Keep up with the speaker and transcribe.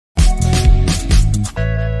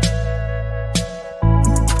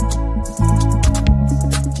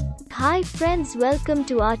friends, welcome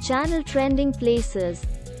to our channel Trending Places.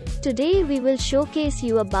 Today we will showcase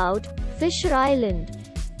you about Fisher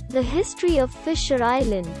Island. The history of Fisher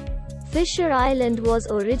Island. Fisher Island was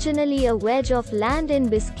originally a wedge of land in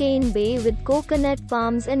Biscayne Bay with coconut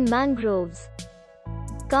palms and mangroves.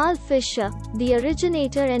 Carl Fisher, the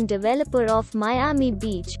originator and developer of Miami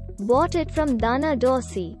Beach, bought it from Dana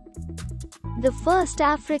Dorsey, the first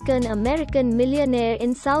African-American millionaire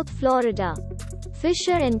in South Florida.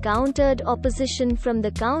 Fisher encountered opposition from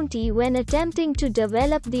the county when attempting to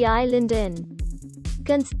develop the island and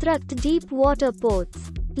construct deep water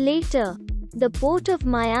ports. Later, the Port of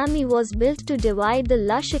Miami was built to divide the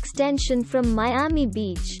lush extension from Miami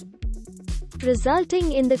Beach,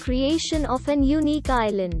 resulting in the creation of an unique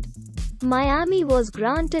island. Miami was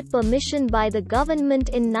granted permission by the government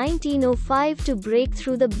in 1905 to break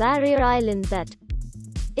through the barrier island that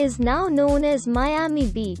is now known as Miami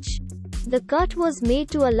Beach. The cut was made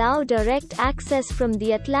to allow direct access from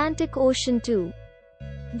the Atlantic Ocean to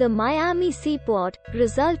the Miami seaport,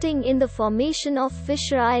 resulting in the formation of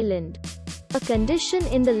Fisher Island. A condition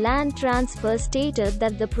in the land transfer stated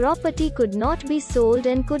that the property could not be sold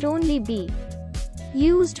and could only be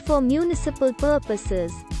used for municipal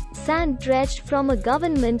purposes. Sand dredged from a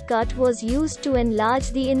government cut was used to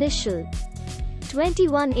enlarge the initial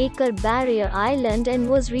 21-acre barrier island and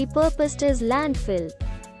was repurposed as landfill.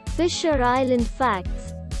 Fisher Island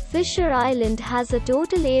facts. Fisher Island has a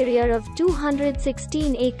total area of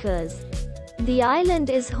 216 acres. The island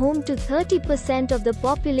is home to 30% of the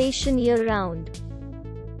population year-round.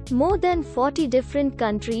 More than 40 different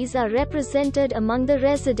countries are represented among the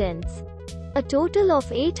residents. A total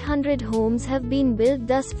of 800 homes have been built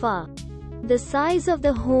thus far. The size of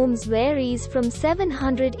the homes varies from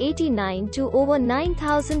 789 to over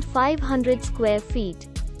 9,500 square feet.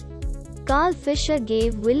 Carl Fisher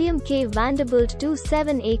gave William K. Vanderbilt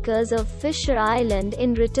 7 acres of Fisher Island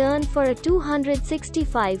in return for a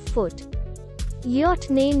 265-foot yacht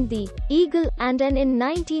named the Eagle, and in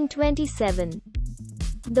 1927.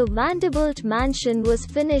 The Vanderbilt Mansion was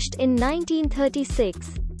finished in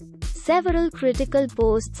 1936. Several critical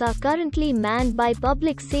posts are currently manned by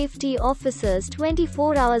public safety officers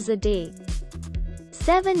 24 hours a day,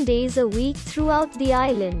 7 days a week throughout the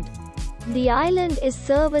island. The island is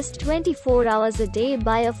serviced 24 hours a day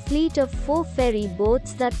by a fleet of 4 ferry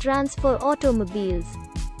boats that transfer automobiles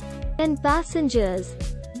and passengers.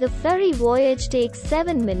 The ferry voyage takes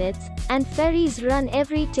 7 minutes, and ferries run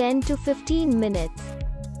every 10 to 15 minutes.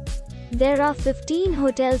 There are 15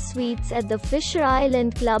 hotel suites at the Fisher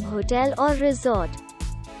Island Club Hotel or Resort.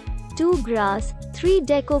 2 grass, 3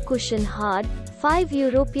 deco cushion hard, 5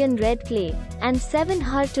 European red clay, and 7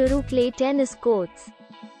 Harturu clay tennis courts,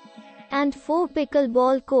 and 4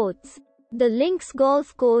 pickleball courts. The Links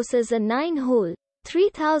Golf Course is a 9-hole,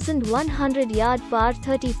 3,100-yard par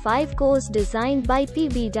 35 course designed by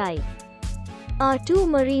PB. Our 2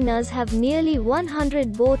 marinas have nearly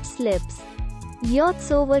 100 boat slips.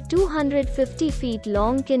 Yachts over 250 feet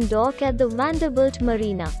long can dock at the Vanderbilt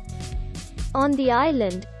Marina. On the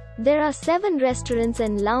island, there are 7 restaurants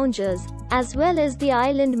and lounges, as well as the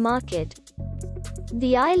island market.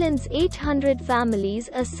 The island's 800 families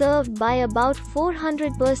are served by about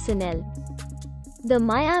 400 personnel. The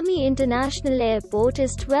Miami International Airport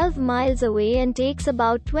is 12 miles away and takes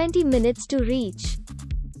about 20 minutes to reach.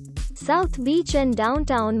 South Beach and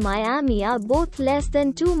downtown Miami are both less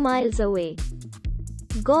than 2 miles away.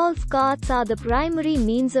 Golf carts are the primary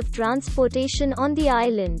means of transportation on the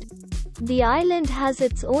island. The island has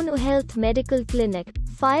its own health medical clinic,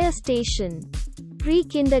 fire station,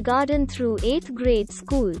 pre-kindergarten through 8th grade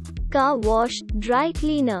school, car wash, dry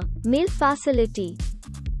cleaner, meal facility,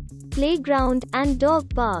 playground, and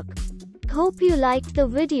dog park. Hope you liked the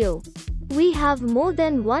video. We have more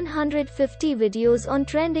than 150 videos on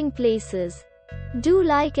trending places. Do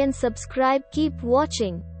like and subscribe. Keep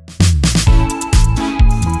watching.